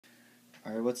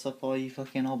Alright, what's up all you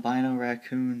fucking albino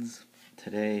raccoons?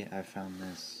 Today I found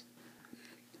this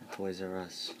at Toys R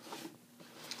Us.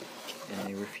 And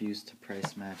they refused to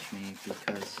price match me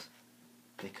because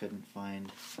they couldn't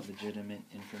find legitimate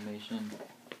information.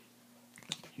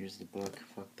 Here's the book.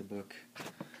 Fuck the book.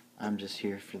 I'm just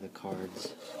here for the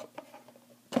cards.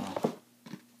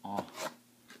 Wow,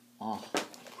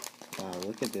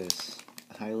 look at this.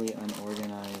 Highly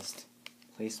unorganized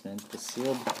placement.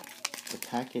 The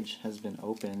package has been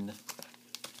opened,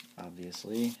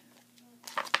 obviously.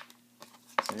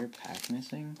 Is there a pack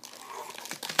missing?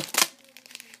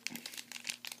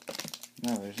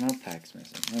 No, there's no packs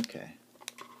missing. Okay.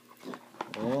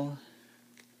 Well,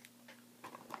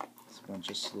 it's a bunch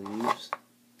of sleeves.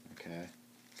 Okay.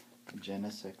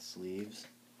 Genesis sleeves.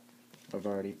 I've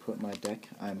already put my deck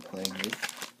I'm playing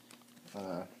with.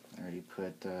 I already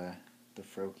put the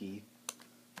Froakie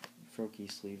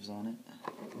sleeves on it.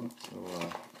 So,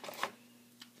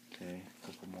 okay, a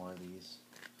couple more of these.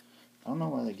 I don't know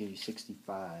why they give you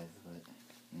 65, but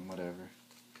whatever.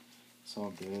 It's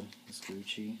all good. It's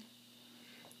Gucci.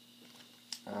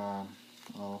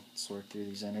 I'll sort through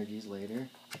these energies later.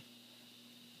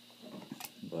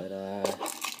 But,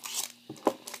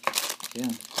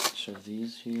 yeah, shove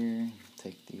these here,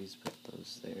 take these, put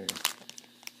those there.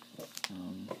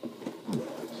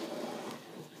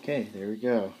 Okay, there we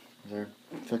go. There's our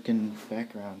fucking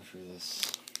background for this.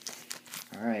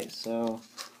 Alright, so,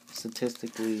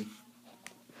 statistically,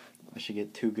 I should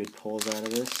get 2 good pulls out of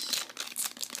this.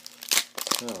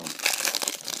 So,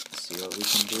 let's see what we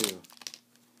can do.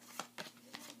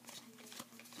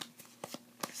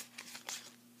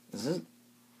 Is it?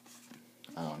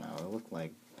 I don't know, it looked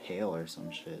like pale or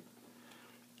some shit.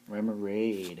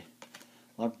 Remoraid,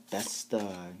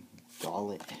 Larbesta,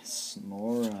 Gullet,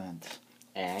 Snorant,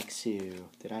 Axew.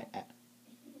 Did I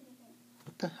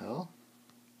what the hell?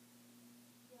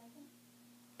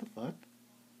 What the fuck?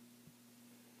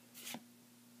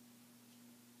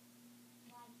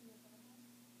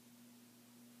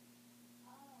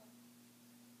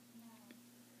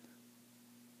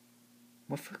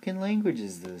 What fucking language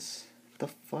is this? What the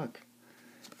fuck?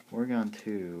 Oregon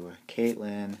 2,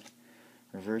 Caitlyn,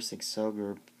 Reverse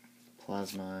Excelgor,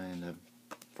 Plasma, and a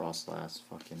Frostlass.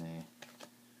 Fucking A.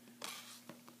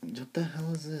 What the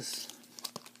hell is this?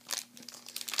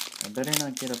 I better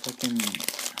not get a fucking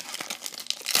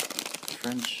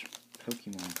French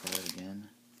Pokemon card again.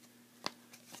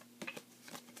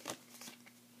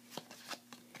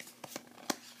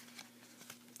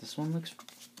 This one looks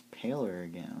paler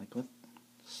again. Like what?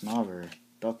 Snover,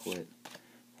 Ducklet,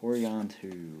 Porygon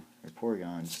 2, or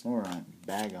Porygon, Snorant,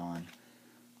 Bagon.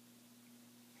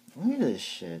 Look at this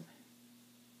shit.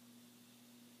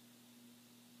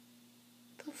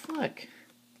 What the fuck?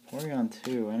 Porygon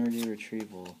 2, Energy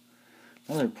Retrieval.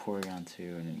 Another Porygon 2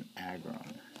 and an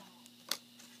Aggron.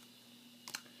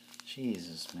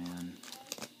 Jesus, man.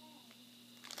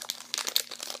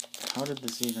 How did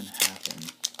this even happen?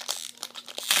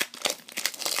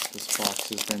 This box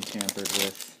has been tampered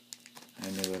with. I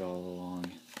knew it all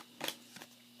along.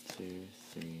 2,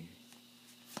 3.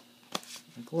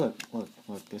 Like,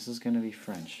 look. This is gonna be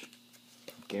French.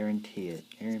 Guarantee it.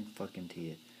 Guarantee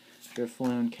it.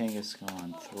 Drifloon,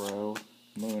 Kangaskhan, Throw,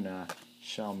 Muna,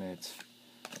 Shelmet,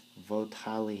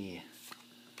 Votali,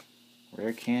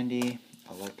 Rare Candy,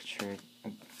 Electric,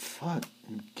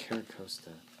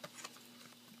 Caracosta.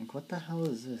 Like, what the hell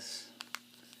is this?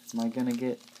 Am I gonna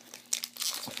get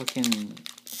a fucking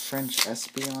French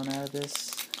Espeon out of this?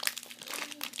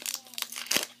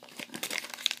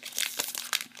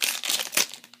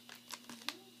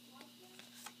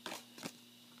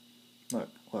 Look,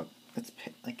 it's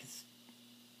like it's.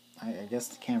 I guess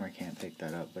the camera can't pick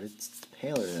that up, but it's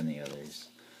paler than the others.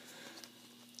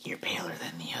 You're paler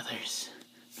than the others.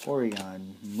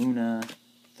 Porygon, Muna,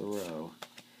 Throw,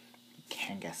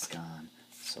 Kangaskhan,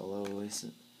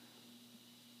 Soloist.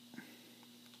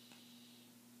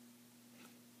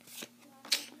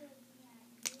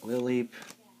 Lileep,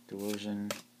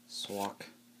 Delusion, Swak,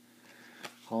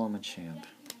 Hollow Machamp.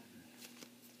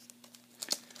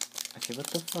 Okay, what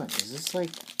the fuck? Is this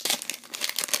like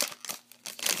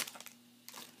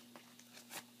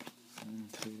 1,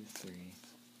 2, 3?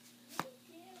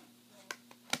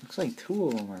 Looks like 2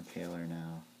 of them are paler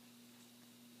now.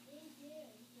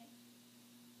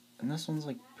 And this one's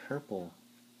like purple.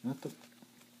 What the?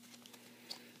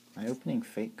 Am I opening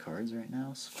fake cards right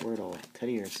now? Squirtle,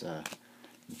 Teddy Ursa,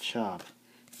 Chop,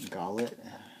 Gullet,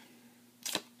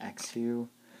 Axew,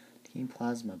 Team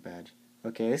Plasma badge.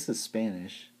 Okay, this is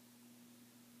Spanish.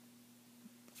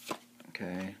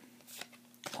 Okay.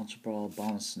 Ultra Ball,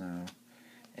 Bomb Snow,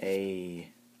 a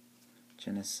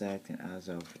Genesect and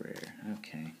Azelf rare.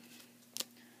 Okay.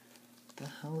 What the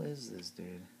hell is this,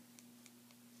 dude?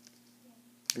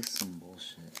 This is some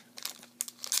bullshit.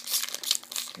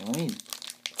 Okay, let me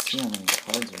see how many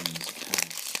cards are in these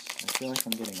packs. I feel like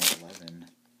I'm getting 11.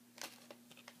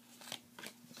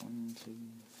 1, 2,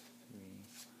 3.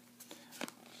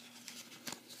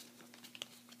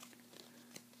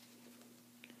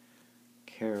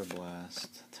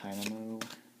 Carablast, Dynamo,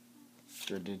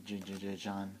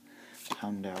 John,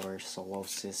 Houndour,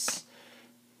 Solosis,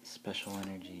 Special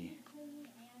Energy,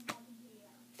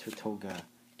 Turtoga,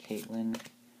 Caitlyn,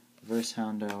 Reverse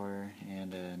Houndour,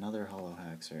 and another Hollow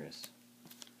Haxorus.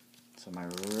 So am I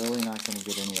really not going to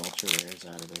get any ultra rares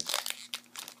out of this?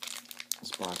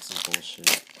 This box is bullshit.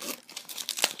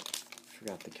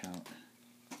 Forgot the count.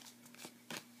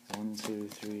 1, 2,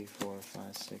 3, 4,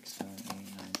 5, 6, 7, 8, 9,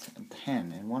 10.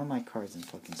 10. And one of my cards in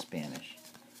fucking Spanish.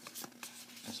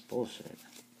 That's bullshit.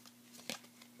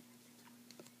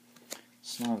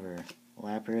 Snover,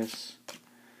 Lapras,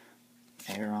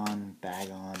 Aeron,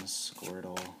 Bagon,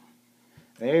 Squirtle.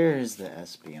 There's the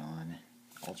Espeon,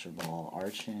 Ultra Ball,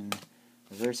 Archon,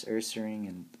 Reverse Ursaring,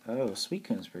 and oh,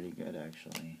 Suicune's pretty good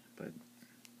actually, but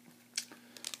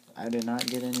I did not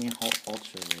get any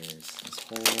Ultra Rares. This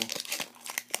whole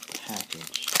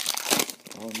package.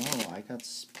 Oh no, I got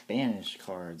Spanish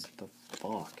cards. What the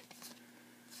fuck?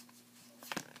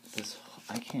 This,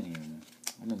 I can't even.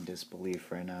 I'm in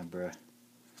disbelief right now, bruh.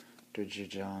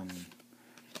 Durjajan,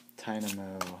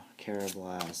 Dynamo,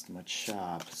 Carablast,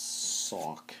 Machop,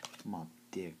 Sock, my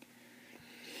dick.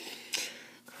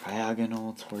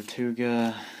 Cryogonal,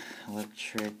 Tortuga,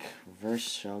 Electric, Reverse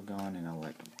Shelgon, and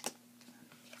Electric.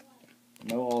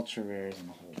 No ultra rares in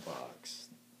the whole box.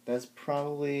 That's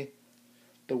probably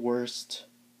the worst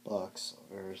box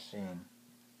I've ever seen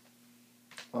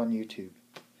on YouTube.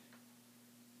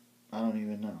 I don't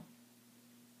even know.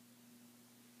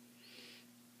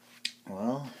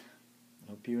 Well,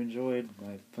 hope you enjoyed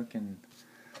my fucking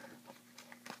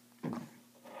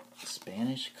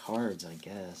Spanish cards, I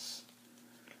guess.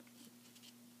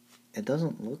 It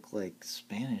doesn't look like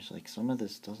Spanish. Like, some of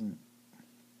this doesn't...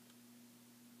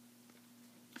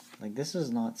 Like, this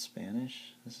is not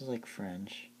Spanish. This is like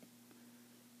French.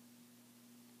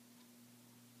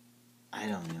 I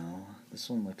don't know. This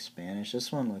one looks Spanish.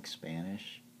 This one looks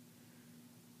Spanish.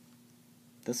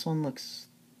 This one looks...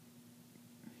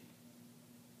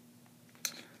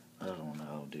 I don't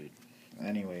know, dude.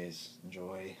 Anyways,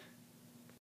 enjoy.